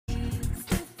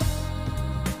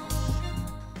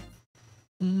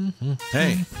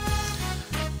Hey.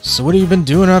 So what have you been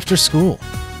doing after school?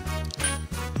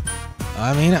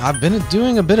 I mean, I've been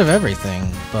doing a bit of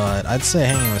everything, but I'd say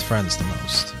hanging with friends the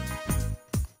most.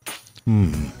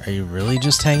 Are you really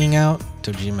just hanging out?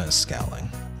 Dojima is scowling.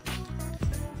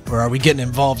 Or are we getting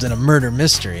involved in a murder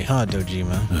mystery, huh,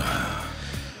 Dojima?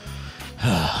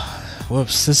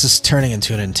 Whoops, this is turning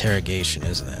into an interrogation,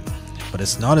 isn't it? But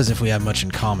it's not as if we have much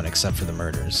in common except for the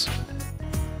murders.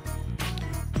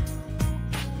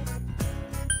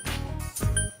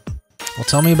 Well,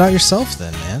 tell me about yourself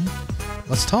then, man.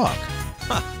 Let's talk.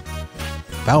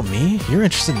 About me? You're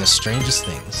interested in the strangest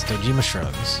things. Dojima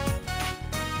shrugs.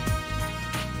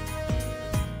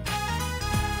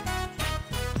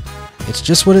 It's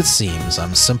just what it seems.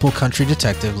 I'm a simple country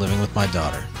detective living with my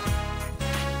daughter.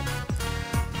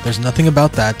 There's nothing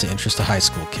about that to interest a high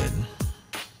school kid.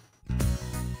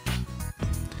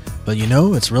 But you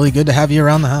know, it's really good to have you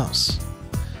around the house.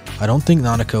 I don't think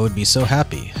Nanako would be so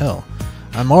happy. Hell,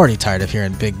 I'm already tired of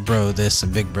hearing big bro this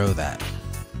and big bro that.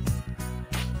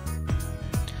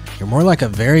 You're more like a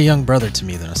very young brother to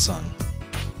me than a son.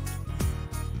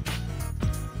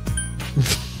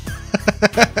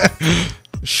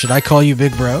 Should I call you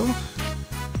big bro?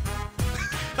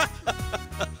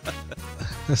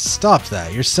 Stop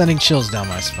that. You're sending chills down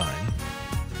my spine.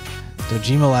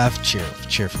 Dojima laughed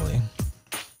cheerfully.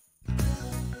 I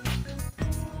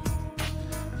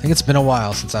think it's been a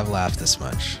while since I've laughed this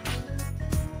much.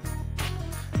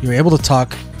 You were able to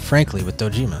talk frankly with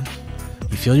Dojima.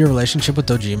 You feel your relationship with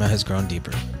Dojima has grown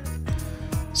deeper.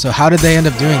 So how did they end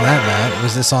up doing that, Matt?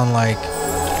 Was this on like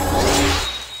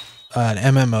an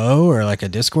MMO or like a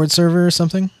Discord server or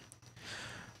something?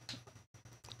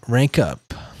 Rank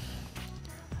up.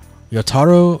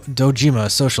 Yotaro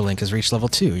Dojima social link has reached level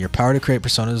 2. Your power to create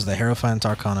personas of the Hierophant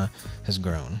Arcana has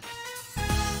grown.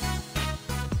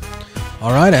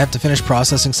 Alright, I have to finish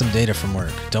processing some data from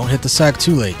work. Don't hit the sack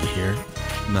too late, you hear?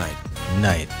 Night.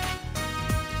 Night.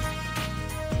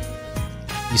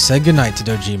 You said goodnight to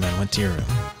Dojima and went to your room.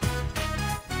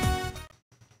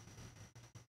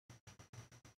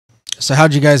 So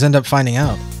how'd you guys end up finding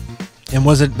out? And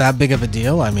was it that big of a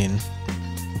deal? I mean,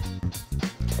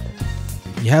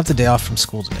 you have the day off from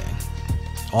school today.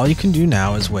 All you can do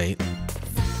now is wait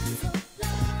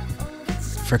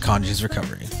for Kanji's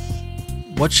recovery.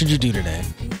 What should you do today?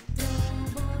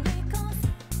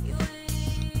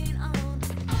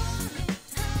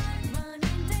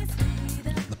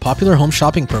 The popular home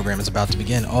shopping program is about to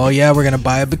begin. Oh yeah, we're gonna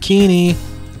buy a bikini.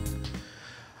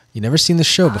 You've never seen the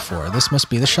show before. This must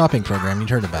be the shopping program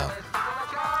you'd heard about.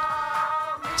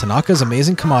 Tanaka's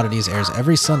Amazing Commodities airs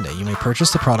every Sunday. You may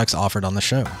purchase the products offered on the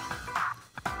show.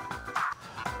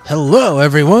 Hello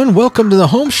everyone, welcome to the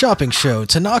Home Shopping Show,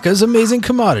 Tanaka's Amazing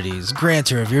Commodities,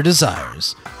 granter of your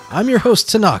desires. I'm your host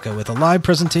Tanaka with a live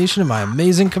presentation of my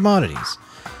amazing commodities.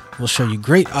 We'll show you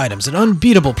great items at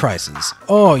unbeatable prices.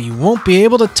 Oh, you won't be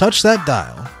able to touch that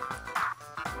dial.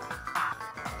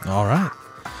 Alright,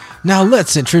 now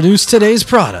let's introduce today's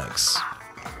products.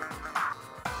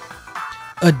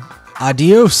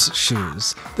 Adios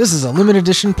shoes. This is a limited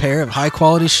edition pair of high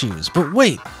quality shoes, but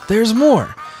wait, there's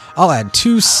more. I'll add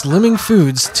 2 slimming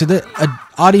foods to the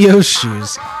Adios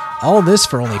shoes. All this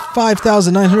for only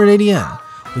 5,980 yen.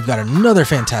 We've got another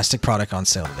fantastic product on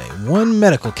sale today. 1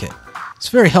 medical kit. It's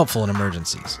very helpful in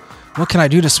emergencies. What can I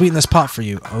do to sweeten this pot for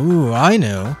you? Oh, I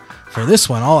know. For this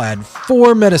one, I'll add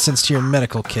 4 medicines to your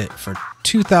medical kit for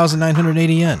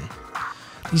 2,980 yen.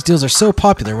 These deals are so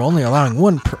popular, we're only allowing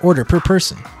 1 order per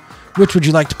person. Which would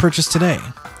you like to purchase today?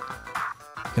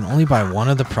 You can only buy 1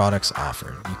 of the products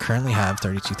offered. You currently have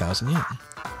 32,000 yen.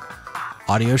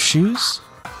 Audio shoes?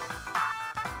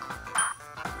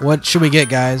 What should we get,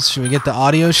 guys? Should we get the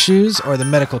audio shoes or the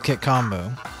medical kit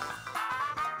combo?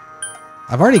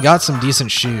 I've already got some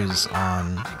decent shoes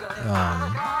on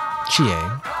Chie.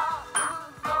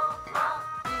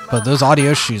 But those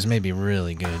audio shoes may be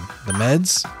really good. The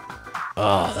meds?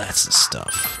 Oh, that's the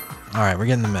stuff. Alright, we're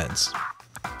getting the meds.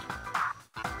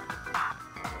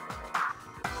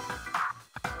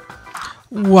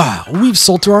 Wow, we've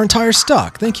sold through our entire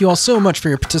stock. Thank you all so much for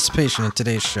your participation in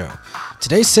today's show.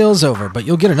 Today's sale is over, but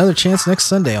you'll get another chance next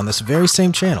Sunday on this very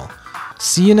same channel.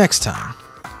 See you next time.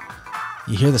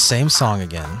 You hear the same song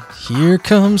again. Here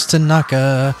comes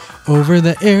Tanaka, over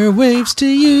the airwaves to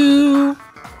you.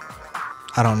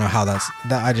 I don't know how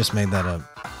I just made that up.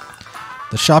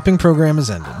 The shopping program has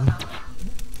ended.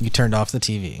 You turned off the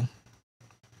TV.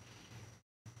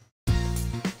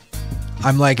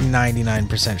 I'm like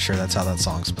 99% sure that's how that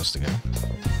song's supposed to go.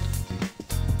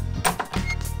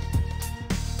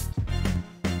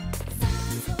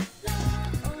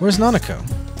 Where's Nanako?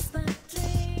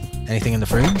 Anything in the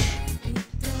fridge?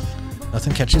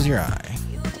 Nothing catches your eye.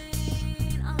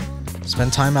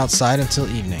 Spend time outside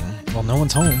until evening. Well, no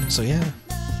one's home, so yeah.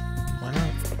 Why not?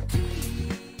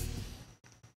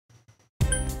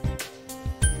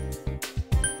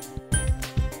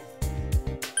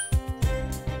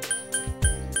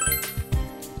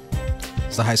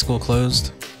 Is the high school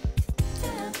closed?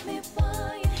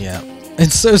 Yeah.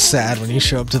 It's so sad when you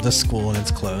show up to the school and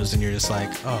it's closed and you're just like,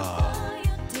 oh,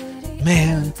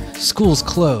 man, school's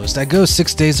closed. I go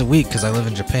 6 days a week because I live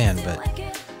in Japan, but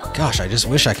gosh, I just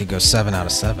wish I could go 7 out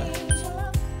of 7.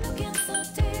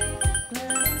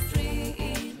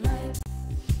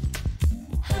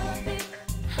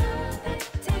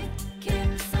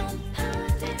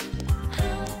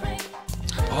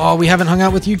 Oh, we haven't hung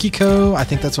out with Yukiko. I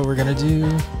think that's what we're gonna do.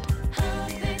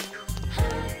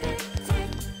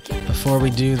 Before we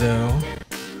do, though,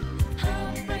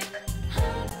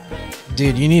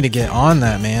 dude, you need to get on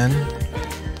that, man.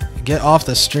 Get off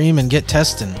the stream and get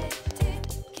testing.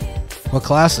 What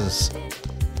classes?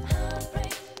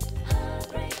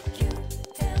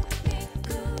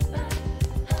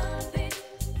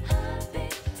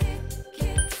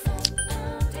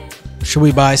 Should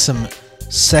we buy some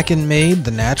Second Made,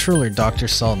 the natural, or Dr.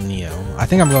 Salt Neo? I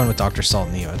think I'm going with Dr.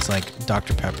 Salt Neo. It's like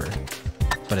Dr. Pepper,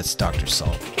 but it's Dr.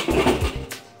 Salt.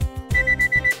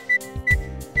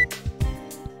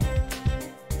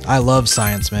 I love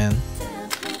science, man.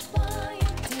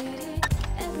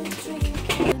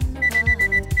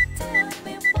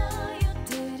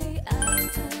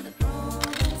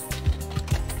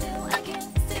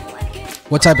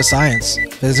 What type of science?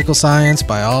 Physical science,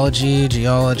 biology,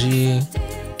 geology,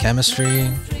 chemistry,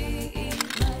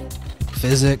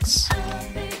 physics.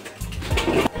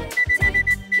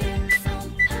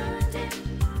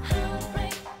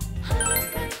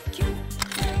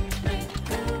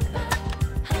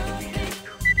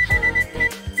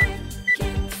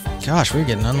 Gosh, we're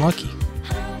getting unlucky.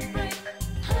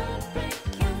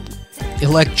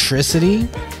 Electricity?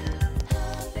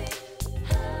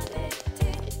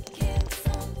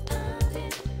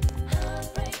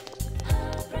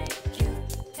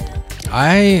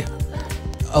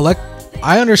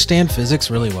 I understand physics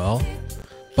really well,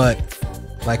 but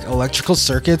like electrical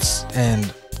circuits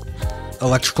and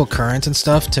electrical current and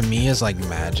stuff to me is like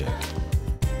magic.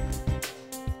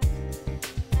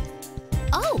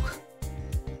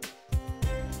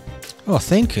 Oh,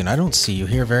 Thankun, I don't see you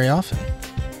here very often.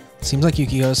 Seems like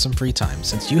Yukiko has some free time.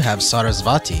 Since you have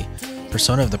Sarasvati,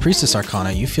 persona of the Priestess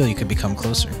Arcana, you feel you could become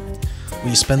closer. Will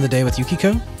you spend the day with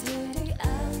Yukiko?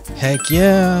 Heck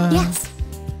yeah! Yes.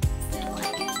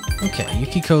 Okay,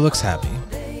 Yukiko looks happy.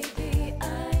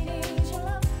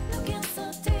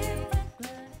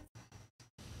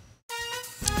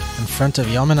 In front of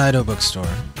Yamanaido bookstore.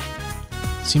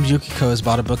 Seems Yukiko has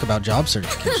bought a book about job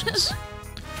certifications.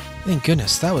 Thank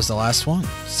goodness, that was the last one.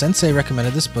 Sensei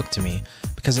recommended this book to me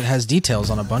because it has details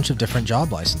on a bunch of different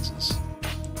job licenses.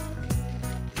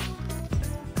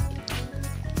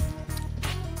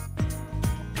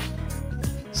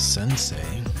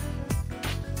 Sensei?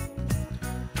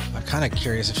 I'm kind of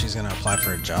curious if she's going to apply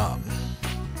for a job.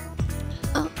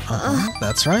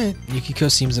 That's right. Yukiko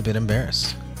seems a bit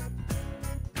embarrassed.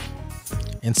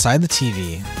 Inside the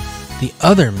TV, the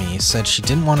other me said she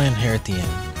didn't want to inherit the inn.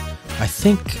 I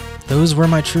think those were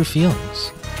my true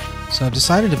feelings, so I've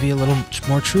decided to be a little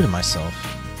more true to myself.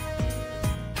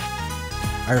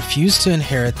 I refuse to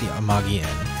inherit the Amagi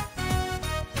Inn.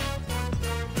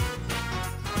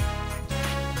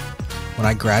 When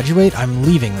I graduate, I'm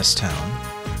leaving this town.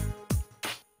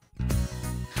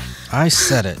 I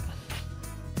said it.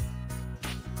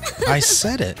 I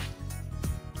said it.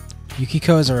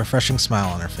 Yukiko has a refreshing smile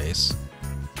on her face.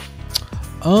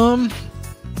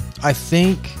 I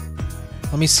think...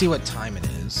 Let me see what time it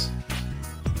is.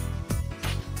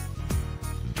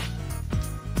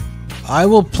 I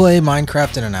will play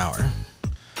Minecraft in an hour.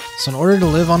 So in order to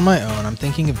live on my own, I'm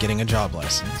thinking of getting a job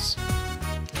license.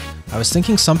 I was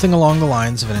thinking something along the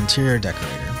lines of an interior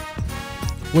decorator.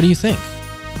 What do you think?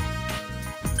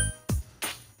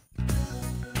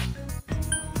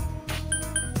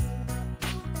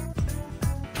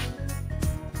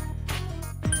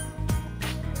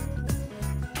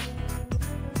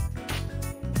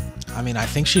 I mean, I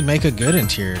think she'd make a good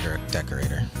interior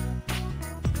decorator.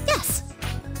 Yes.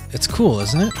 It's cool,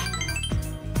 isn't it?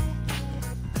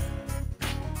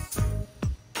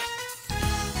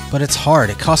 But it's hard.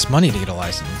 It costs money to get a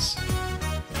license.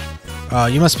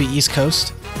 You must be East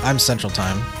Coast. I'm Central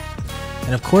Time.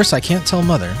 And of course, I can't tell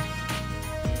Mother.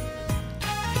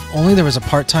 If only there was a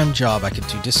part-time job I could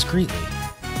do discreetly.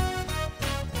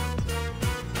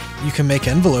 You can make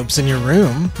envelopes in your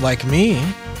room, like me.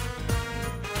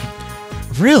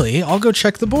 Really? I'll go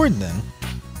check the board then.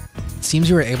 It seems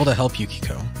you were able to help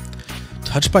Yukiko.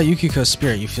 Touched by Yukiko's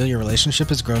spirit, you feel your relationship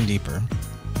has grown deeper.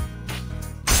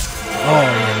 Oh,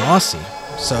 you're an Aussie.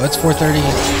 So it's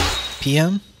 4:30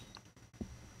 p.m.?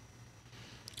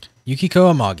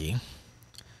 Yukiko Amagi.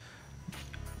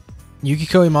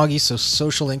 Yukiko Imagi, so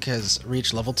Social Link has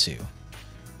reached level 2.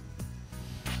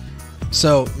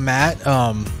 So, Matt,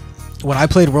 when I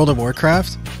played World of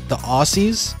Warcraft, the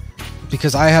Aussies,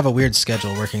 because I have a weird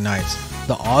schedule working nights,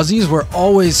 the Aussies were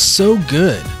always so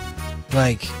good.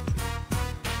 Like,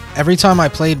 every time I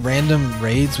played random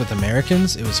raids with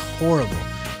Americans, it was horrible.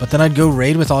 But then I'd go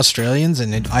raid with Australians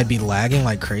and I'd be lagging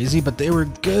like crazy, but they were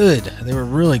good. They were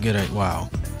really good at WoW.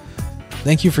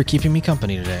 Thank you for keeping me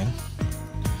company today.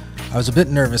 I was a bit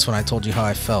nervous when I told you how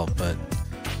I felt, but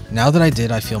now that I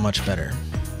did, I feel much better.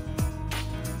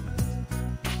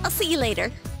 I'll see you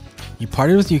later. You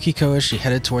parted with Yukiko as she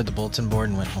headed toward the bulletin board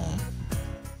and went home.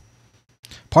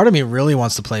 Part of me really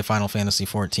wants to play Final Fantasy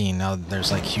XIV now that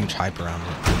there's like huge hype around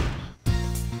it.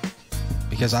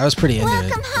 Because I was pretty into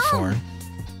it before.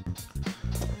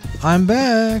 I'm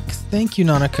back! Thank you,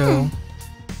 Nanako.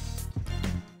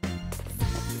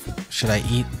 Should I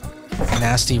eat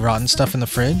nasty, rotten stuff in the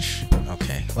fridge?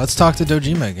 Okay, let's talk to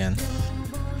Dojima again.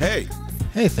 Hey!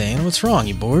 Hey, Thane, what's wrong?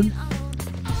 You bored?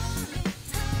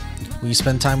 Will you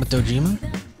spend time with Dojima?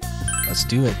 Let's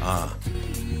do it.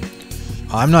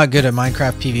 I'm not good at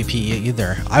Minecraft PvP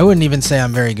either. I wouldn't even say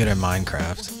I'm very good at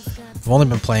Minecraft. I've only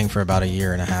been playing for about a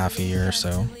year or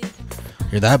so.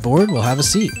 You're that bored? We'll have a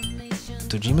seat.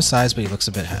 Dojima sighs, but he looks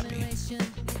a bit happy.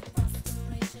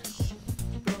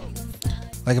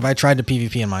 Like if I tried to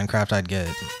PvP in Minecraft, I'd get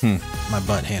my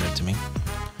butt handed to me.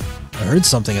 I heard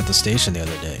something at the station the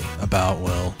other day about,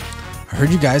 well, I heard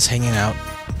you guys hanging out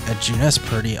at Junes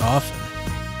pretty often.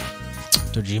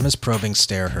 Dojima's probing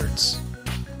stare hurts.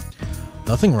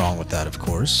 Nothing wrong with that, of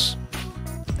course.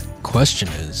 Question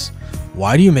is,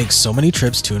 why do you make so many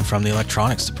trips to and from the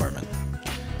electronics department?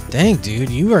 Dang, dude,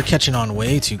 you are catching on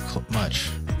way too much.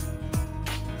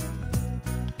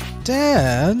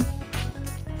 Dad?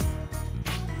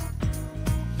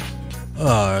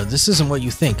 This isn't what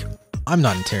you think. I'm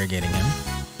not interrogating him.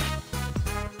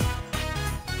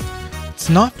 It's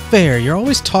not fair. You're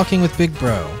always talking with Big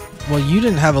Bro. Well, you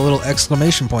didn't have a little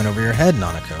exclamation point over your head,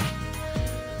 Nanako.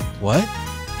 What?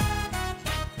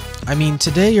 I mean,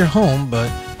 today you're home,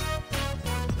 but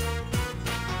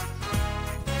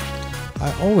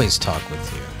I always talk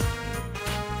with you.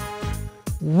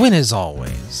 When is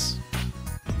always?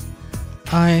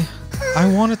 I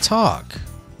want to talk.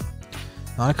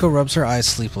 Nanako rubs her eyes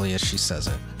sleepily as she says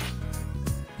it.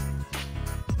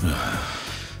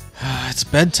 It's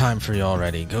bedtime for you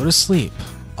already. Go to sleep.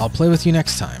 I'll play with you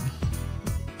next time.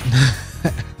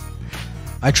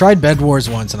 I tried Bed Wars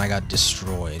once and I got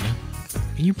destroyed.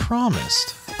 You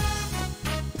promised.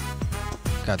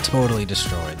 Got totally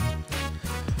destroyed.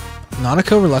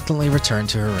 Nanako reluctantly returned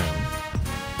to her room.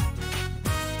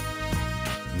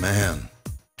 Man.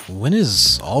 When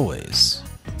is always?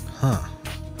 Huh.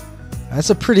 That's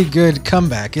a pretty good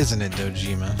comeback, isn't it,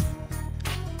 Dojima?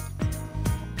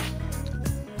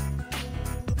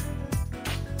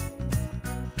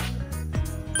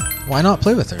 Why not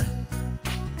play with her?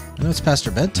 I know it's past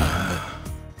her bedtime,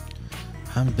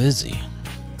 but I'm busy.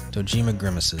 Dojima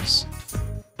grimaces.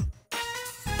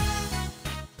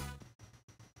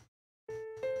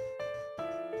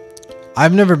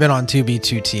 I've never been on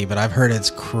 2B2T, but I've heard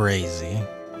it's crazy.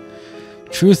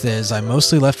 Truth is, I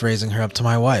mostly left raising her up to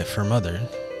my wife, her mother.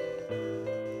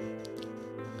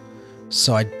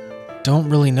 So I don't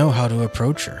really know how to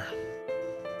approach her.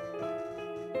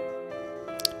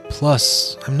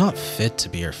 Plus, I'm not fit to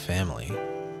be her family.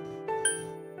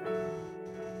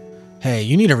 Hey,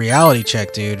 you need a reality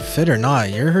check, dude. Fit or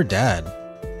not, you're her dad.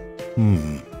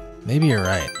 Maybe you're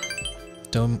right.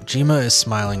 Dojima is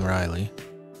smiling wryly.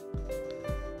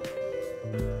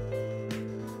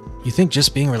 You think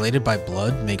just being related by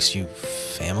blood makes you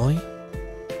family?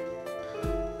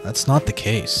 That's not the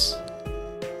case.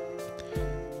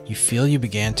 You feel you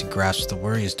began to grasp the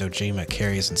worries Dojima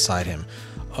carries inside him.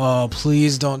 Oh,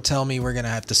 please don't tell me we're gonna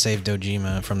have to save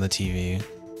Dojima from the TV.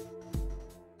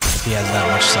 If he has that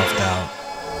much self-doubt.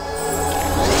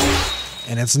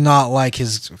 And it's not like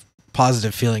his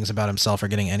positive feelings about himself are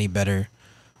getting any better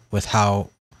with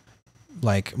how,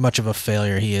 like, much of a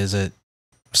failure he is at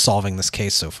solving this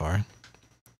case so far.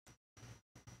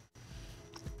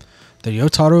 The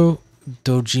Yotaro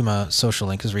Dojima social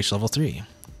link has reached level 3.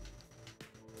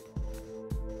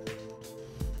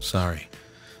 Sorry.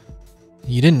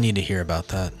 You didn't need to hear about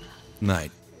that.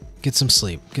 Night. Get some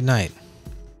sleep. Good night.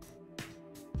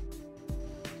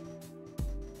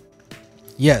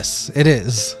 Yes, it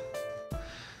is.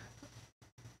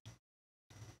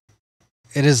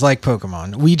 It is like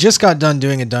Pokemon. We just got done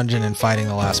doing a dungeon and fighting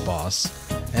the last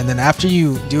boss. And then after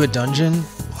you do a dungeon,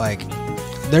 like,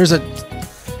 there is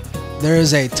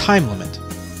a time limit.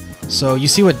 So you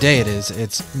see what day it is.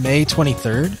 It's May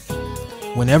 23rd.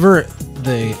 Whenever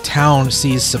the town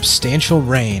sees substantial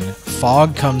rain,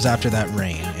 fog comes after that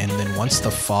rain. And then once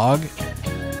the fog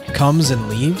comes and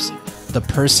leaves, the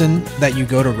person that you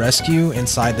go to rescue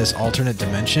inside this alternate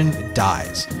dimension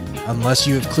dies. Unless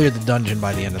you have cleared the dungeon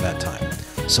by the end of that time.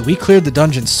 So we cleared the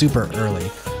dungeon super early.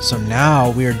 So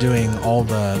now we are doing all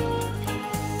the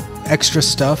extra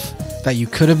stuff that you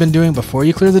could have been doing before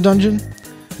you clear the dungeon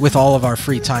with all of our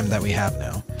free time that we have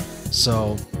now.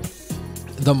 So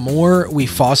the more we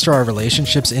foster our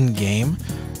relationships in game,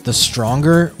 the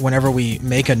stronger, whenever we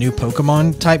make a new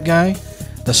Pokemon type guy,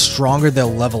 the stronger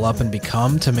they'll level up and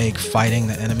become to make fighting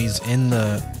the enemies in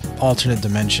the alternate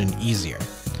dimension easier.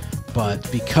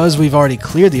 But because we've already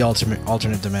cleared the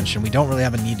alternate dimension, we don't really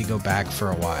have a need to go back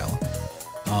for a while.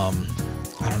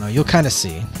 I don't know, you'll kind of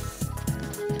see.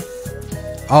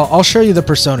 I'll show you the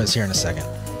personas here in a second.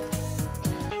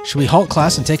 Should we halt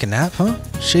class and take a nap, huh?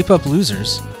 Shape up,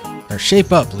 losers.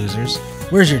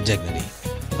 Where's your dignity?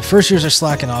 The first years are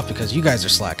slacking off because you guys are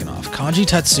slacking off. Kanji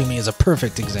Tatsumi is a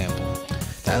perfect example.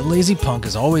 That lazy punk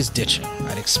is always ditching.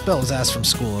 I'd expel his ass from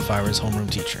school if I were his homeroom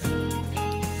teacher.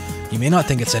 You may not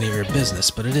think it's any of your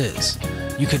business, but it is.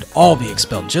 You could all be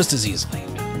expelled just as easily.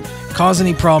 Cause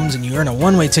any problems and you earn a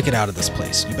one-way ticket out of this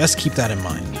place. You best keep that in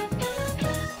mind.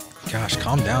 Gosh,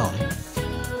 calm down.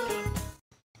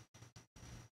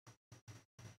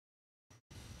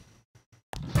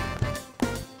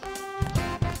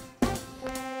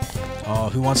 Oh,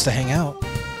 who wants to hang out?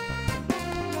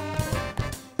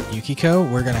 Yukiko?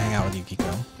 We're gonna hang out with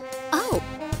Yukiko. Oh.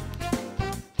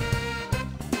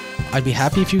 I'd be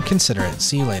happy if you'd consider it.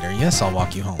 See you later. Yes, I'll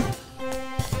walk you home.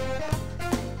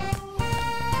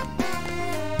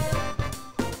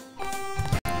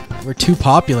 We're too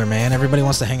popular, man. Everybody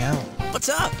wants to hang out. What's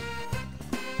up?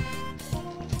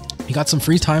 You got some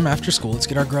free time after school. Let's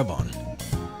get our grub on.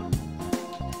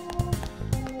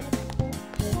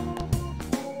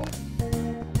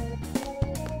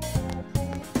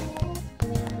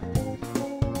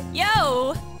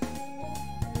 Yo!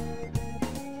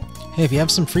 Hey, if you have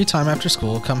some free time after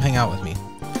school, come hang out with me.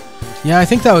 Yeah, I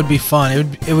think that would be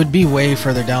fun. It would be way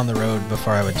further down the road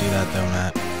before I would do that, though,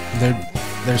 Matt.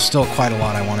 There's still quite a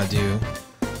lot I want to do,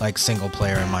 like single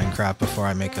player in Minecraft, before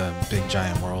I make a big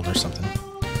giant world or something.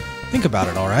 Think about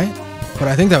it, alright? But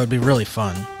I think that would be really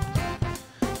fun.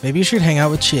 Maybe you should hang out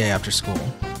with Chie after school.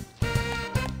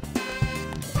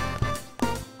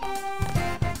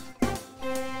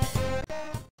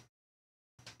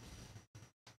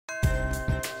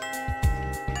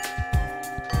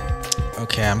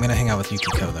 Okay, I'm gonna hang out with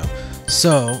Yukiko though.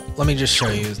 So, let me just show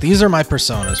you. These are my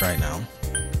personas right now.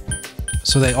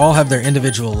 So they all have their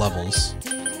individual levels.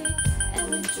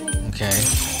 Okay.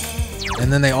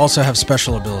 And then they also have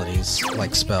special abilities,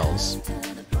 like spells.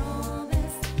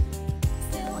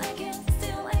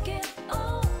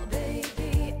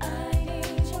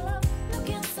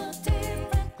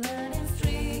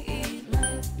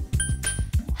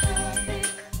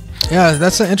 Yeah,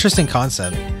 that's an interesting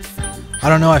concept. I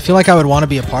don't know, I feel like I would want to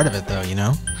be a part of it though, you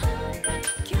know?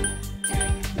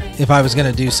 If I was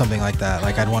gonna do something like that,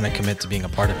 like I'd want to commit to being a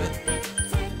part of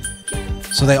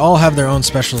it. So they all have their own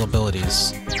special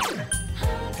abilities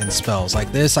and spells.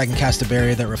 Like this, I can cast a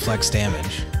barrier that reflects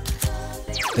damage.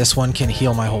 This one can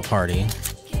heal my whole party.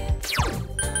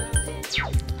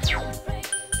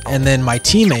 And then my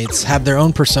teammates have their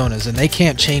own personas and they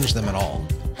can't change them at all.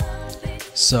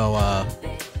 So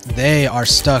they are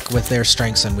stuck with their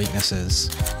strengths and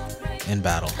weaknesses in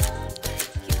battle.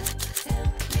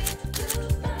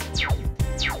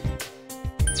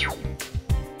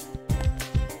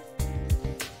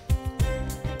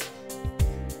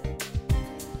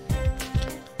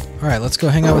 Alright, let's go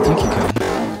hang out with Yukiko.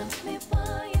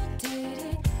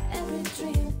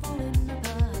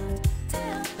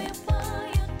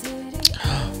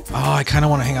 Oh, I kind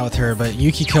of want to hang out with her, but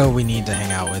Yukiko we need to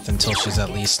hang out with until she's at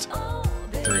least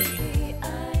 3.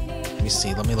 Let me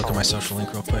see, let me look at my social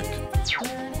link real quick.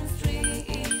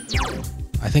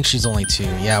 I think she's only 2.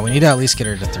 Yeah, we need to at least get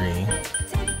her to 3.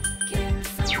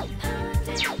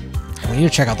 And we need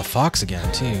to check out the fox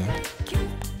again, too.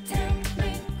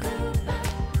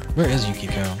 Where is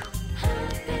Yukiko?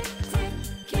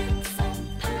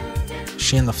 Is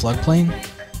she in the floodplain?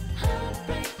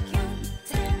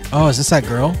 Oh, is this that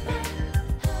girl?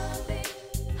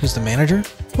 Who's the manager?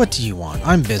 What do you want?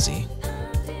 I'm busy.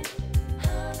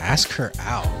 Ask her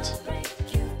out.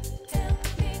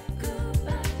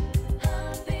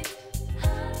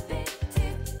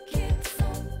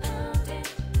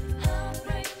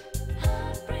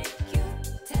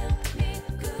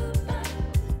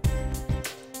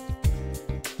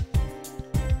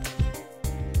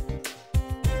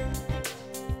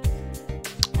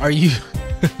 Are you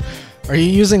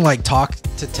using like talk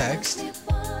to text?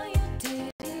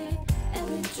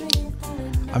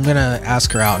 I'm gonna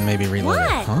ask her out and maybe reload it.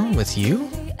 Huh? With you?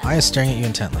 I is staring at you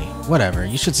intently. Whatever.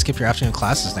 You should skip your afternoon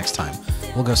classes next time.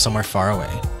 We'll go somewhere far away.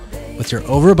 With your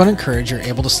overabundant courage, you're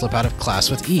able to slip out of class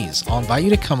with ease. I'll invite you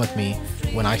to come with me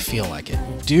when I feel like it.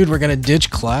 Dude, we're gonna ditch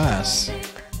class.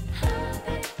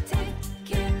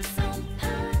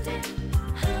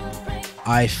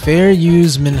 I fair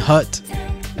use Minhut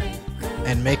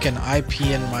and make an IP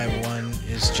in my one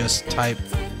is just type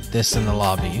this in the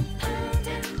lobby.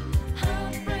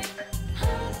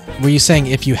 Were you saying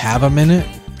if you have a minute?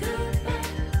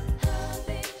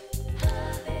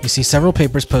 You see several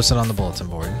papers posted on the bulletin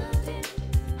board.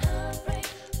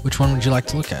 Which one would you like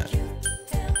to look at?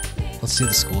 Let's see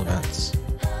the school events.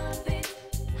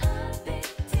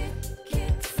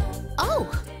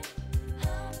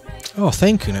 Oh,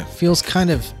 thank you. It feels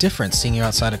kind of different seeing you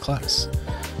outside of class.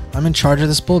 I'm in charge of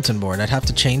this bulletin board. I'd have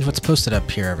to change what's posted up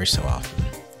here every so often.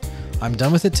 I'm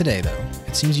done with it today, though.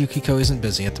 It seems Yukiko isn't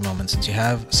busy at the moment since you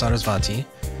have Sarasvati.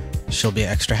 She'll be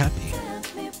extra happy.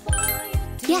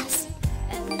 Yes.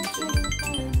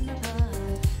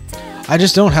 I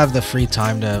just don't have the free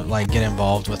time to like get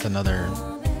involved with another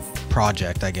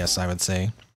project, I guess I would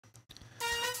say.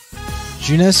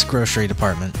 Junes Grocery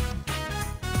Department.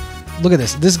 Look at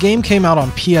this. This game came out on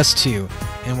PS2,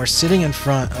 and we're sitting in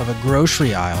front of a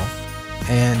grocery aisle,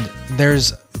 and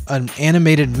there's an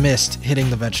animated mist hitting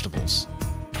the vegetables.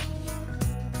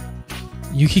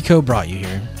 Yukiko brought you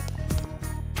here.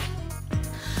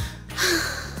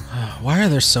 Why are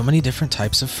there so many different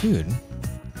types of food?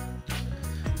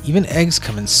 Even eggs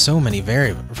come in so many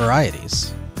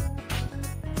varieties.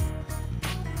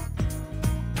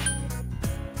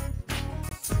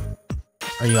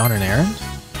 Are you on an errand?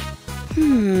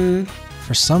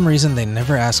 For some reason, they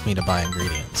never ask me to buy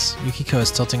ingredients. Yukiko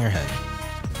is tilting her head.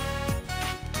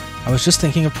 I was just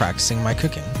thinking of practicing my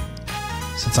cooking.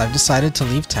 Since I've decided to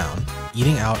leave town,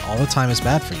 eating out all the time is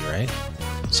bad for you, right?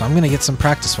 So I'm gonna get some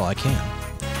practice while I can.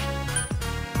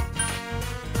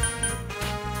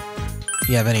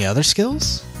 You have any other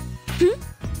skills?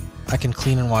 I can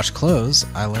clean and wash clothes.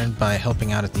 I learned by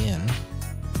helping out at the inn.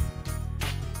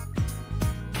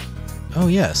 Oh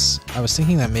yes, I was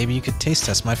thinking that maybe you could taste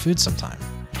test my food sometime.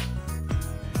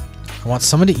 I want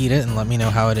someone to eat it and let me know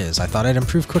how it is. I thought I'd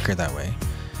improve quicker that way.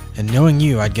 And knowing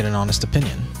you, I'd get an honest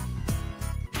opinion.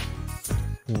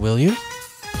 Will you?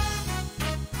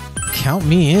 Count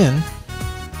me in.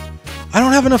 I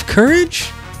don't have enough courage?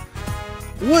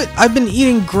 What? I've been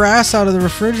eating grass out of the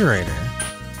refrigerator.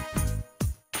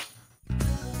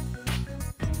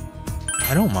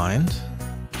 I don't mind.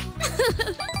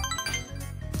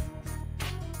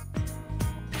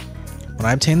 When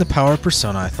I obtained the power of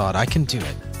Persona, I thought I can do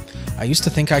it. I used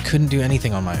to think I couldn't do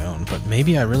anything on my own, but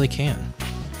maybe I really can.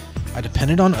 I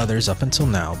depended on others up until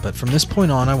now, but from this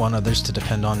point on, I want others to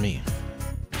depend on me.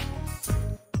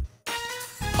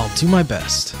 I'll do my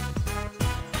best.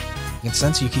 You can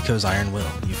sense Yukiko's iron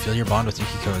will. You feel your bond with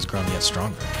Yukiko has grown yet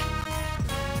stronger.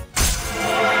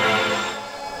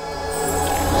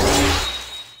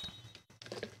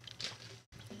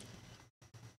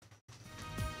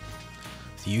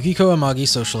 The Yukiko Amagi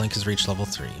social link has reached level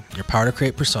 3. Your power to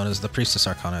create personas, the Priestess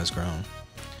Arcana, has grown.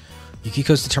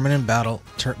 Yukiko's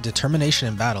determination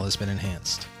in battle has been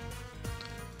enhanced.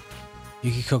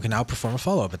 Yukiko can now perform a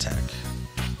follow-up attack.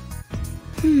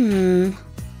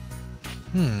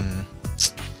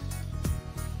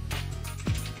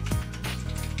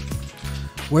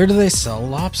 Where do they sell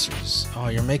lobsters? Oh,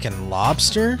 you're making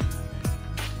lobster?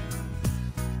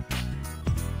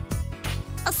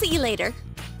 I'll see you later.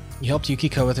 You helped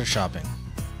Yukiko with her shopping.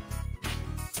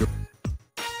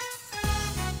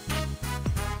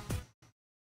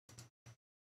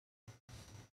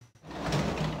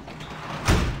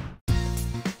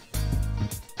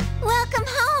 Welcome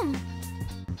home.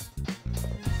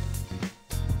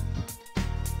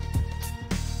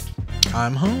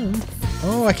 I'm home.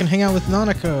 Oh, I can hang out with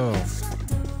Nanako.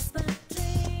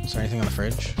 Is there anything on the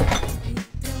fridge?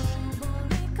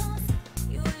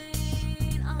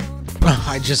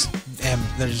 I just am.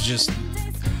 There's just.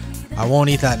 I won't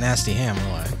eat that nasty ham,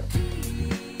 will I?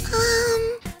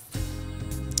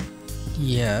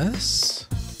 Yes.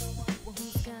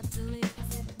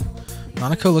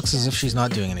 Nanako looks as if she's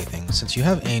not doing anything. Since you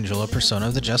have Angel, a persona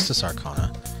of the Justice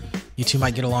Arcana, you two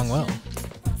might get along well.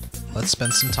 Let's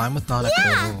spend some time with Nanako.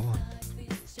 Yeah!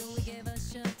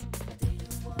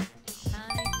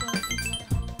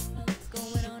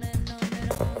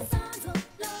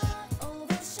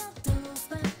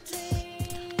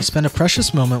 You spend a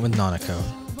precious moment with Nanako.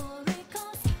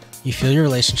 You feel your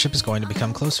relationship is going to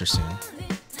become closer soon.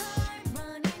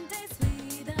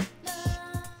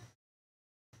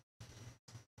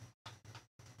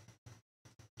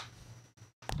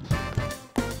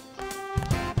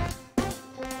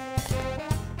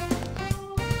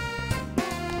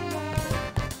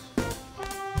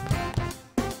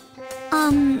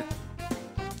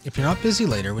 If you're not busy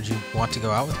later, would you want to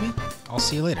go out with me? I'll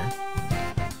see you later.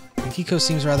 Yukiko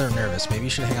seems rather nervous. Maybe you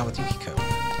should hang out with Yukiko.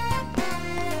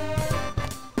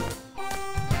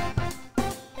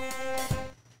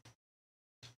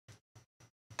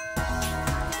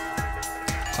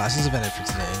 Classes have ended for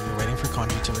today. You're waiting for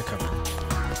Kanji to recover.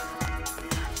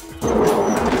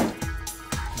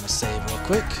 I'm gonna save real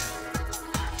quick.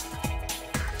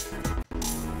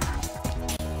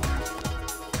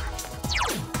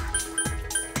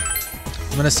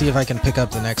 I'm gonna see if I can pick up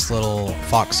the next little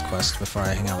fox quest before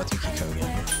I hang out with Yukiko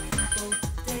again.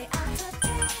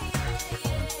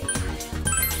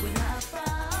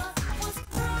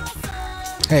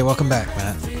 Hey, welcome back,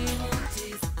 Matt.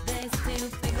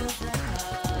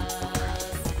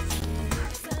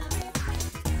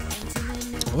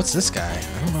 What's this guy?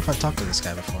 I don't know if I've talked to this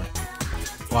guy before.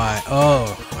 Why?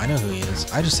 Oh, I know who he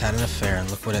is. I just had an affair and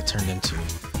look what it turned into.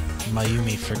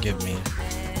 Mayumi, forgive me.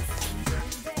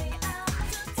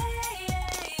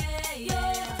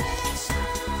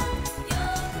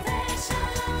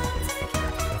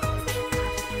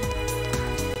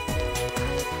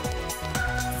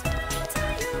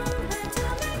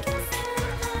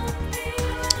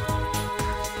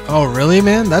 Oh, really,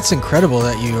 man? That's incredible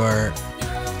that you are,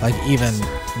 like, even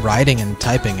writing and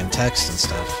typing and text and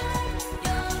stuff.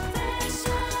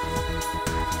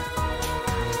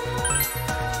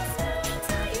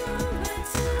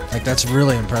 Like, that's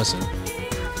really impressive.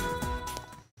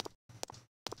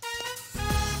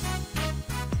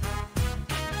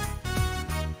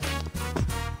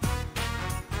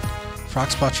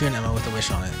 Frock spots you and Emma with a wish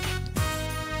on it.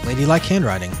 Ladylike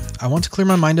handwriting. I want to clear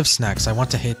my mind of snacks. I want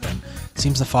to hate them.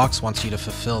 Seems the fox wants you to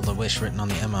fulfill the wish written on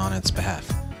the Emma on its behalf.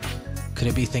 Could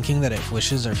it be thinking that if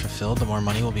wishes are fulfilled, the more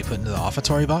money will be put into the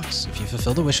offertory box? If you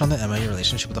fulfill the wish on the Emma, your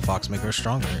relationship with the fox may grow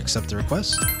stronger. Accept the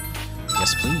request?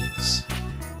 Yes, please.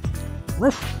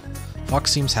 Roof.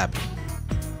 Fox seems happy.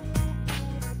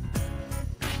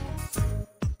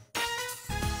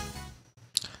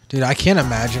 Dude, I can't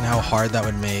imagine how hard that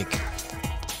would make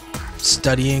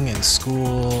studying and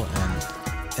school and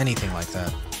anything like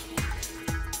that.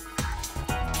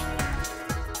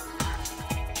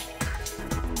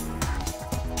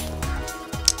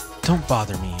 Don't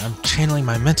bother me. I'm channeling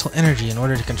my mental energy in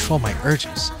order to control my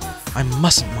urges. I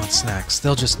mustn't want snacks.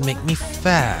 They'll just make me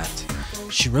fat.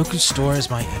 Shiroku's store is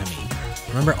my enemy.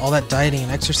 Remember all that dieting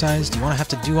and exercise? Do you want to have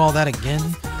to do all that again?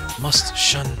 Must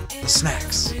shun the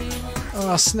snacks.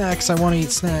 Oh, snacks. I want to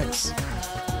eat snacks.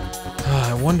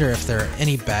 I wonder if there are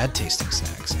any bad tasting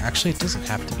snacks. Actually, it doesn't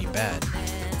have to be bad.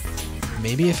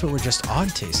 Maybe if it were just odd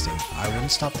tasting, I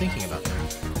wouldn't stop thinking about them.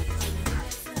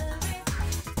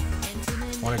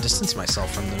 I want to distance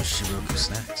myself from those Shiroku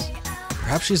snacks.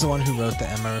 Perhaps she's the one who wrote the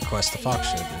Emma request the fox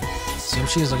showed you. Assume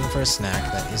she is looking for a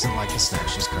snack that isn't like the snack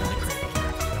she's currently craving.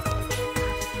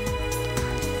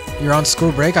 You're on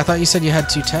school break? I thought you said you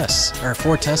had 4 tests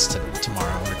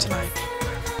tomorrow or tonight.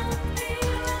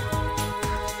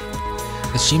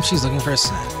 It seems she's looking for a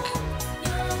snack.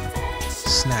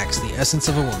 Snacks, the essence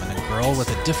of a woman. A girl with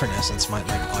a different essence might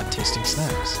like odd-tasting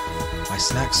snacks. My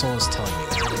snack soul is telling me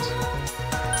that.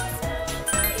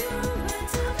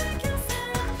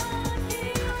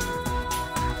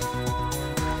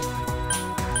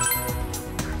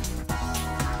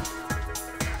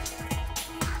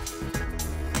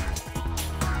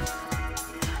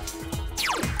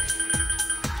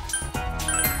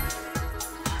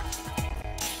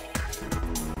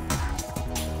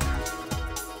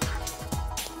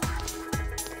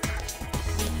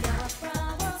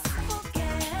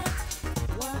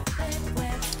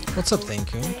 What's up,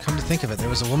 Thane-kun? Come to think of it, there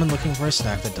was a woman looking for a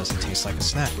snack that doesn't taste like a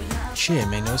snack. Chie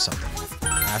may know something.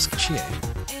 Ask Chie.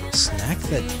 A snack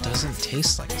that doesn't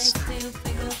taste like a snack?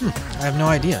 I have no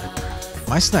idea.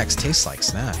 My snacks taste like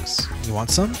snacks. You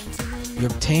want some? You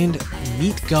obtained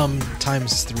meat gum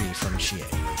 ×3 from Chie.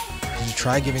 Did you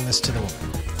try giving this to the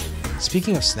woman?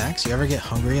 Speaking of snacks, you ever get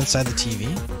hungry inside the TV?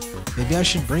 Maybe I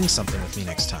should bring something with me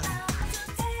next time.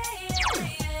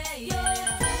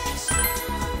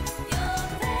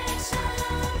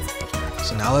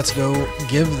 So now let's go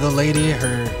give the lady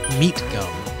her meat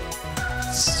gum.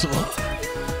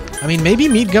 I mean, maybe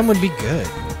meat gum would be good.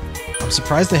 I'm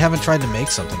surprised they haven't tried to make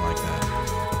something like that.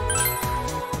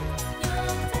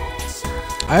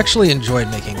 I actually enjoyed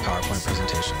making PowerPoint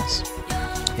presentations.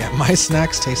 Yeah, my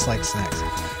snacks taste like snacks.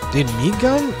 Dude, meat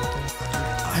gum?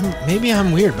 Maybe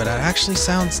I'm weird, but it actually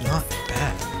sounds not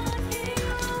bad.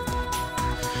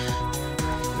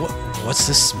 What's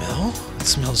this smell? It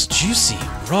smells juicy,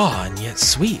 raw, and yet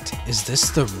sweet. Is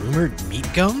this the rumored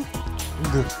meat gum?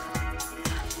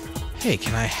 Hey,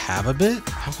 can I have a bit?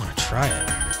 I want to try it.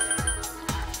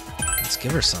 Let's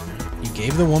give her some. You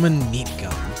gave the woman meat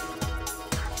gum.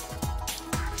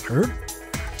 Herb?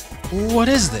 What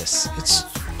is this? It's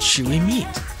chewy meat.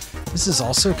 This is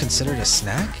also considered a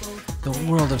snack? The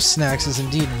world of snacks is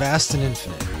indeed vast and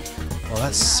infinite. Well,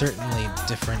 that's certainly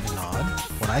different and odd.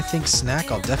 When I think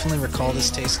snack, I'll definitely recall this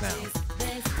taste now.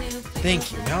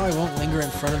 Thank you. Now I won't linger in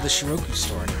front of the Shiroku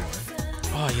store anymore.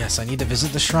 Oh yes, I need to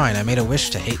visit the shrine. I made a wish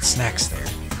to hate snacks there.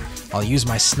 I'll use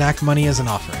my snack money as an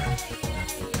offering.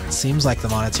 It seems like the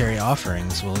monetary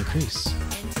offerings will increase.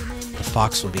 The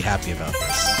fox will be happy about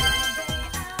this.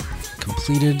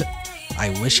 Completed. I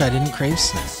wish I didn't crave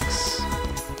snacks.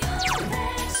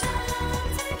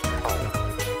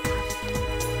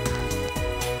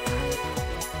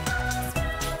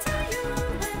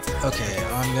 Okay,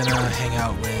 I'm gonna hang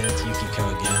out with Yukiko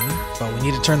again, but we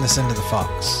need to turn this into the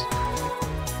fox.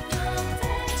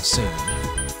 Soon.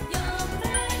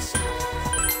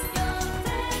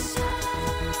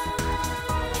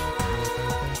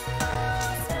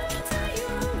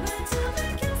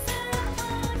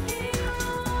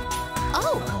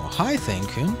 Oh, hi,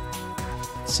 Thane-kun.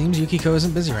 Seems Yukiko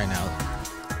isn't busy right now.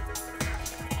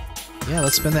 Yeah,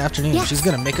 let's spend the afternoon. Yes. She's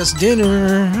gonna make us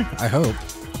dinner. I hope.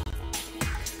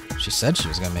 She said she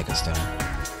was gonna make us dinner.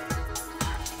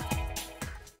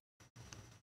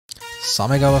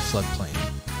 Samegawa floodplain.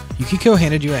 Yukiko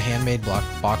handed you a handmade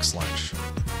box lunch.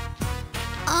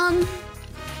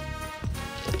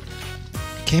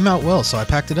 Came out well, so I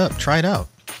packed it up. Try it out.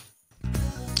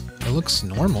 It looks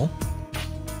normal.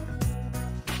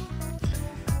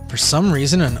 For some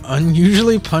reason, an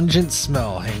unusually pungent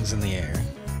smell hangs in the air.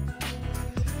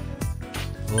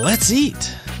 Let's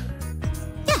eat!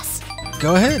 Yes.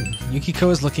 Go ahead. Yukiko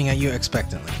is looking at you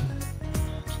expectantly.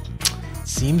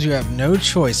 Seems you have no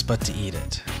choice but to eat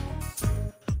it.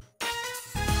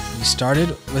 You started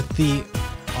with the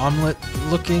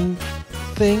omelet-looking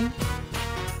thing.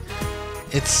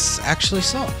 It's actually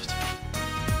soft.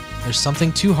 There's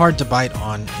something too hard to bite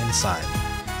on inside,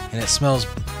 and it smells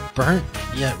burnt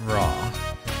yet raw.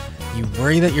 You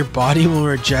worry that your body will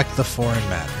reject the foreign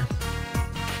matter.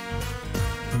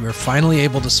 You are finally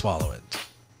able to swallow it.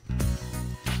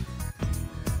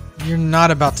 You're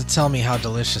not about to tell me how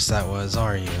delicious that was,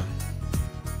 are you?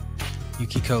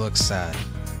 Yukiko looks sad.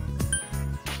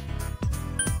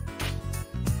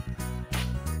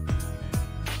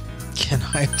 Can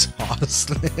I toss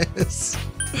this?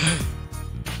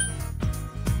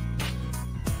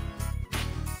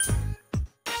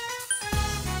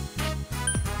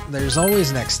 There's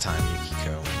always next time,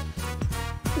 Yukiko.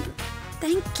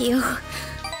 Thank you.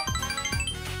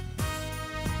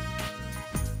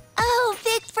 Oh,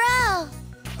 Big Bro!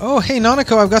 Oh, hey,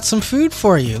 Nanako, I've got some food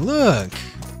for you. Look.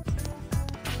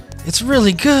 It's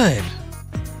really good.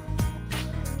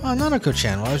 Oh,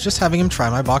 Nanako-chan, well, I was just having him try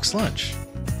my box lunch.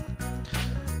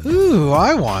 Ooh,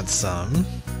 I want some.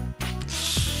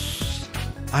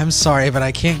 I'm sorry, but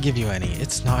I can't give you any.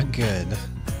 It's not good.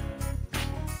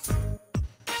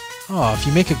 Oh, if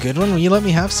you make a good one, will you let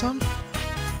me have some?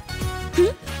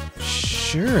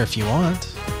 Sure, if you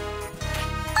want.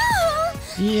 Oh!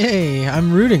 Yay,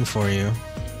 I'm rooting for you.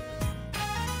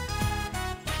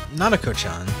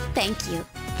 Nanako-chan. Thank you.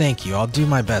 Thank you, I'll do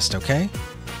my best, okay?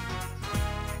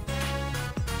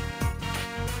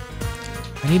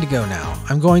 I need to go now.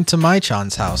 I'm going to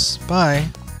Mai-chan's house. Bye.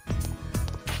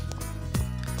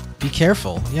 Be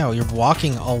careful. Yeah, you're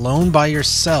walking alone by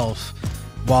yourself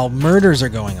while murders are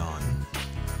going on.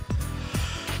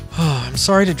 Oh, I'm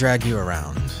sorry to drag you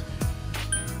around.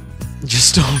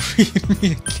 Just don't read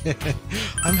me again.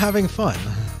 I'm having fun.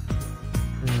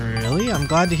 Really? I'm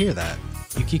glad to hear that.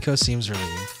 Yukiko seems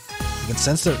relieved. You can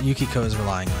sense that Yukiko is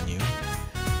relying on you.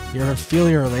 You feel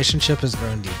your relationship has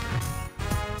grown deeper.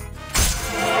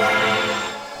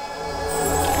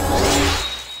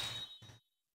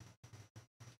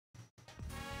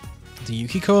 The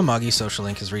Yukiko Amagi social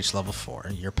link has reached level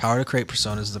 4. Your power to create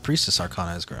personas of the Priestess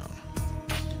Arcana has grown.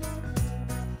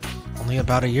 Only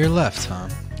about a year left, huh?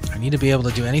 I need to be able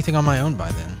to do anything on my own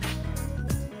by then.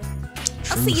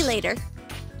 I'll see you Truth. later.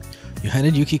 You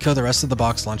handed Yukiko the rest of the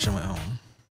box lunch and went home.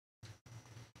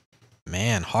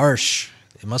 Man, harsh.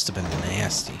 It must have been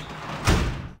nasty.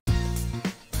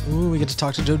 Ooh, we get to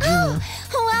talk to Dojima.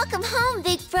 Welcome home,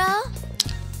 big bro.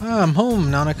 I'm home,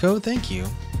 Nanako. Thank you.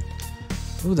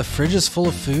 Ooh, the fridge is full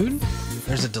of food?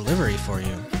 There's a delivery for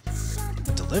you.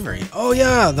 A delivery? Oh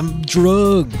yeah, the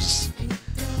drugs.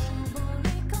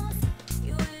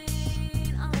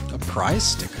 A prize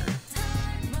sticker.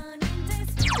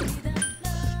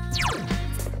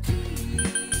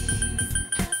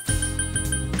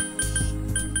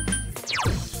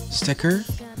 Sticker.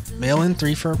 Mail in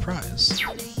 3 for a prize.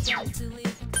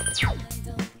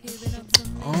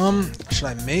 Should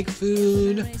I make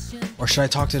food or should I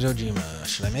talk to Dojima?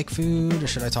 Should I make food or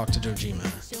should I talk to Dojima?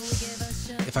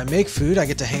 If I make food, I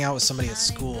get to hang out with somebody at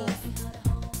school.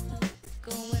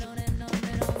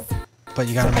 But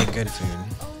you gotta make good food.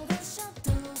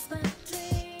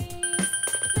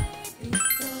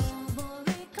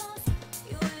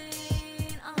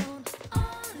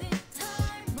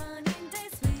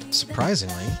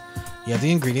 Surprisingly, you have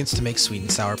the ingredients to make sweet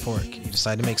and sour pork. You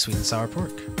decide to make sweet and sour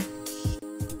pork.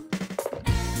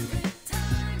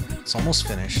 It's almost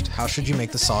finished. How should you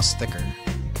make the sauce thicker?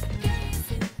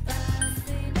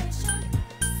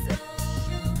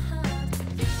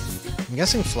 I'm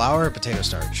guessing flour or potato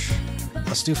starch.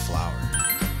 Let's do flour.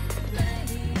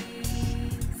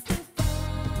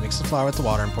 Mix the flour with the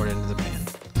water and pour it into the pan.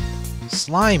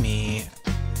 Slimy.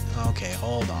 Okay,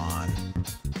 hold on.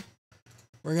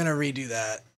 We're gonna redo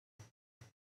that.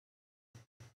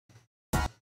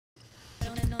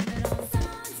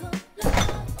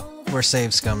 We're save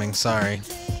scumming, sorry.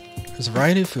 There's a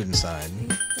variety of food inside.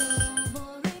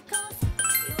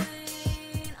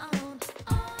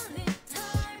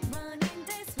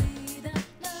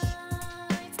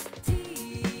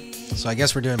 So I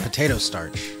guess we're doing potato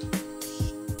starch.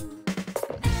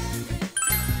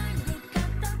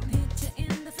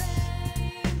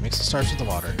 Mix the starch with the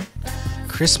water.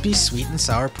 Crispy sweet and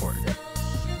sour pork.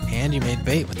 And you made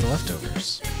bait with the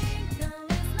leftovers.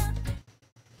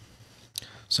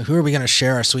 So who are we going to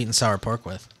share our sweet and sour pork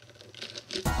with?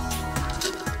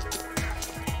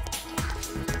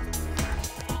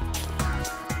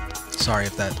 Sorry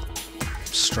if that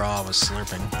straw was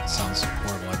slurping. It sounds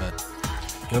horrible, I bet.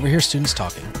 You overhear students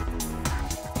talking.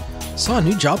 Saw a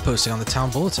new job posting on the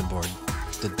town bulletin board.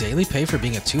 The daily pay for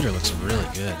being a tutor looks really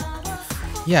good.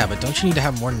 Yeah, but don't you need to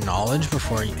have more knowledge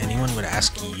before anyone would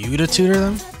ask you to tutor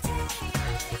them?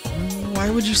 Why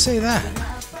would you say that?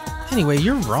 Anyway,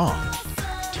 you're wrong.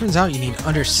 Turns out you need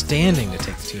understanding to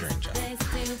take the tutoring job.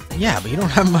 Yeah, but you don't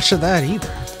have much of that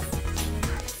either.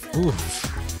 Oof.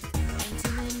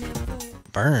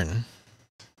 Burn.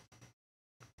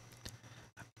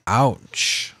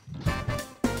 Ouch.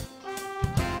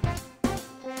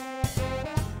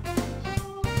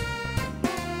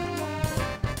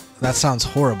 That sounds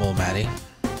horrible, Maddie.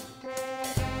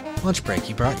 Lunch break.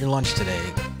 You brought your lunch today.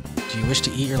 Do you wish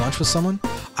to eat your lunch with someone?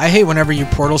 I hate whenever you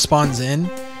portal spawns in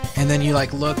and then you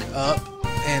like look up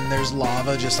and there's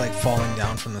lava just like falling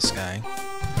down from the sky.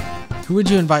 Who would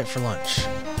you invite for lunch?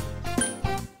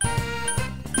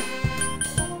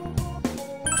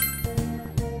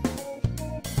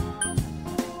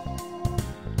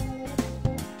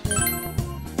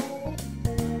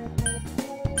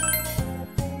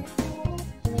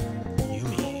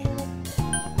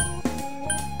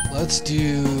 Let's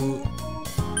do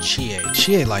Chie.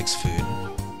 Chie likes food.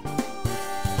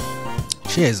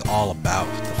 Chie is all about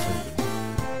the food.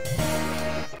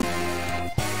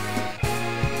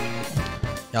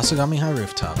 You also got me high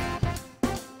rooftop.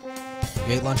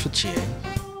 You ate lunch with Chie.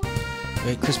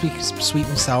 We ate crispy, sweet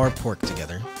and sour pork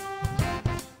together.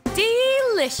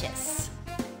 Delicious.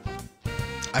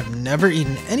 I've never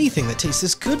eaten anything that tastes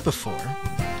this good before.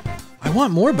 I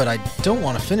want more, but I don't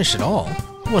want to finish it all.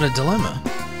 What a dilemma.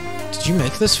 Did you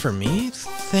make this for me?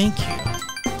 Thank you.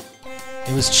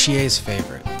 It was Chie's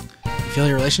favorite. I feel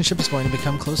your relationship is going to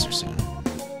become closer soon.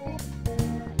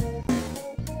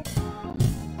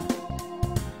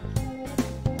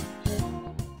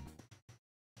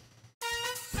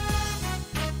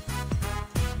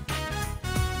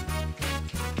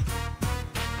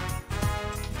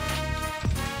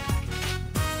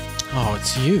 Oh,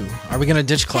 it's you. Are we gonna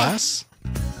ditch class?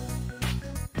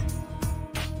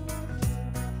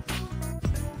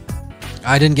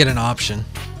 I didn't get an option.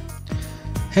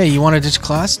 Hey, you want to ditch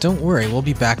class? Don't worry, we'll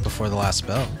be back before the last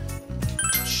bell.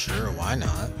 Sure, why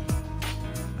not?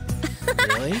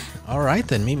 Really? Alright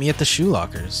then, meet me at the shoe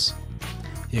lockers.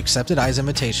 You accepted Ai's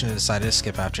invitation and decided to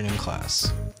skip afternoon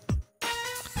class.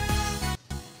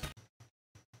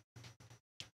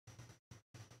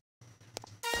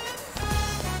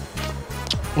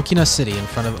 Okina City in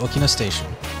front of Okina Station.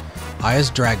 I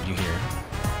has dragged you here.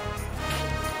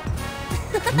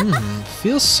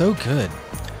 Feels so good.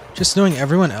 Just knowing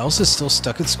everyone else is still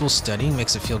stuck at school studying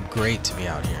makes it feel great to be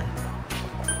out here.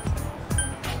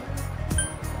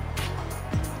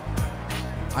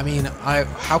 I mean,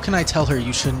 how can I tell her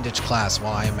you shouldn't ditch class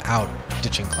while I am out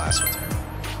ditching class with her?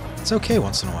 It's okay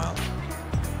once in a while.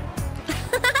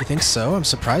 You think so? I'm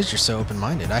surprised you're so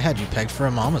open-minded. I had you pegged for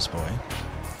a mama's boy.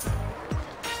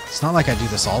 It's not like I do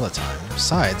this all the time.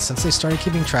 Besides, since they started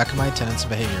keeping track of my attendance and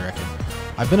behavior record,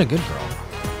 I've been a good girl.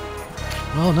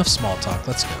 Well, enough small talk.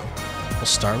 Let's go. We'll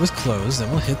start with clothes,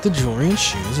 then we'll hit the jewelry and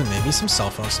shoes, and maybe some cell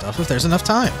phone stuff if there's enough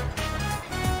time.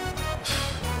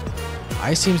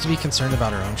 I seems to be concerned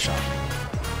about her own shopping.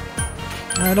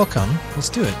 Alright, I'll come. Let's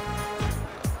do it.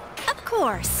 Of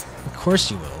course. Of course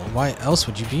you will. Why else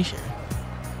would you be here?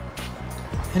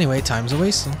 Anyway, time's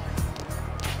a-wasting.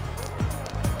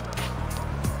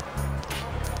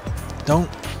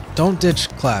 Don't ditch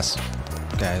class,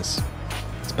 guys.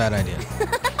 It's a bad idea.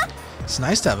 It's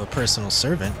nice to have a personal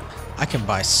servant. I can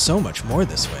buy so much more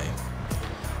this way.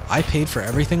 I paid for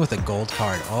everything with a gold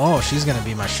card. Oh, she's gonna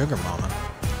be my sugar mama.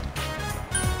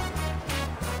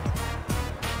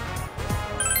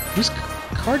 Whose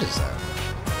card is that?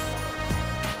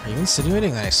 Are you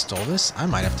insinuating that I stole this? I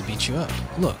might have to beat you up.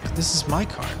 Look, this is my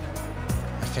card.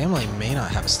 My family may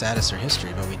not have a status or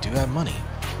history, but we do have money.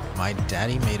 My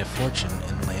daddy made a fortune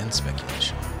in land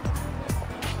speculation.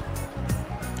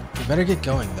 We better get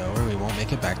going, though, or we won't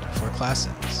make it back before class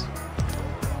ends.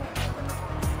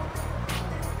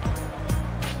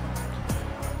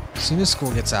 As soon as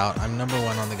school gets out, I'm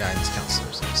 #1 on the guidance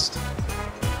counselor's list.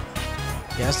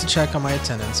 He has to check on my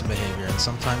attendance and behavior, and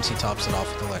sometimes he tops it off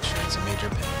with a lecture. It's a major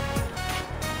pain.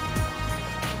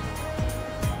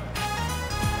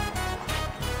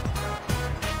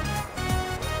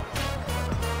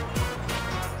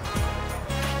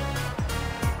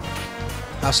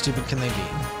 How stupid can they be?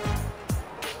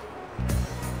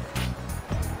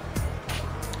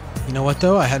 You know what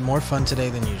though? I had more fun today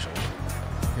than usual.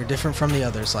 You're different from the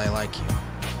others, I like you.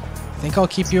 I think I'll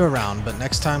keep you around, but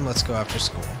next time let's go after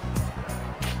school.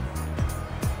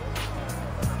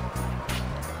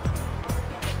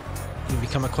 You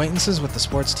become acquaintances with the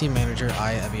sports team manager,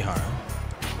 Ai Ebihara.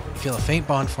 You feel a faint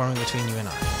bond forming between you and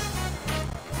I.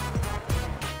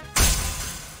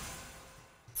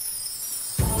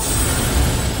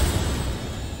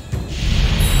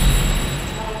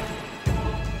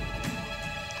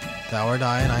 Thou art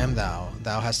I, and I am thou.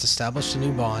 Thou hast established a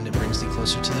new bond, it brings thee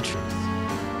closer to the truth.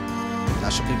 Thou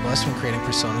shalt be blessed when creating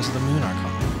personas of the Moon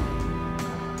Arcana.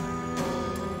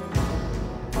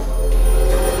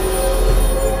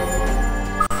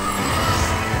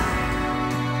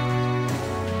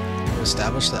 You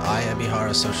establish the Ai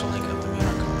Ebihara social link of the Moon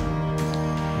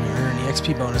Arcana. You earn an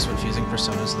EXP bonus when fusing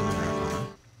personas of the Moon Arcana.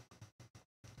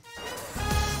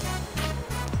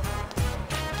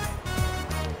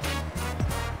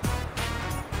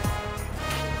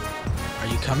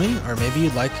 Coming? Or maybe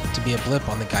you'd like to be a blip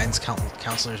on the guidance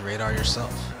counselor's radar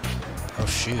yourself. Oh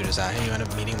shoot, is that how you end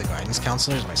up meeting the guidance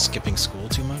counselors by skipping school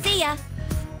too much? See ya.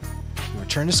 You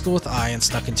return to school with Ai and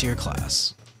snuck into your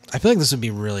class. I feel like this would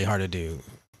be really hard to do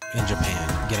in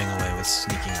Japan, getting away with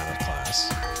sneaking out of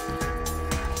class.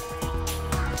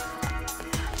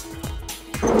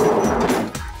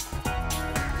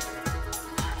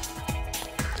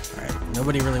 Alright,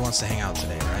 nobody really wants to hang out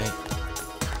today, right?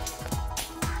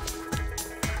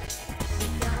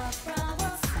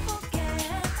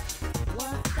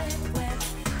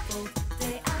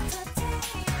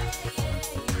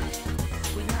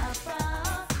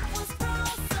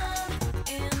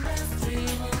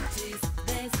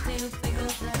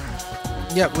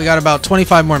 Yep, we got about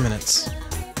 25 more minutes.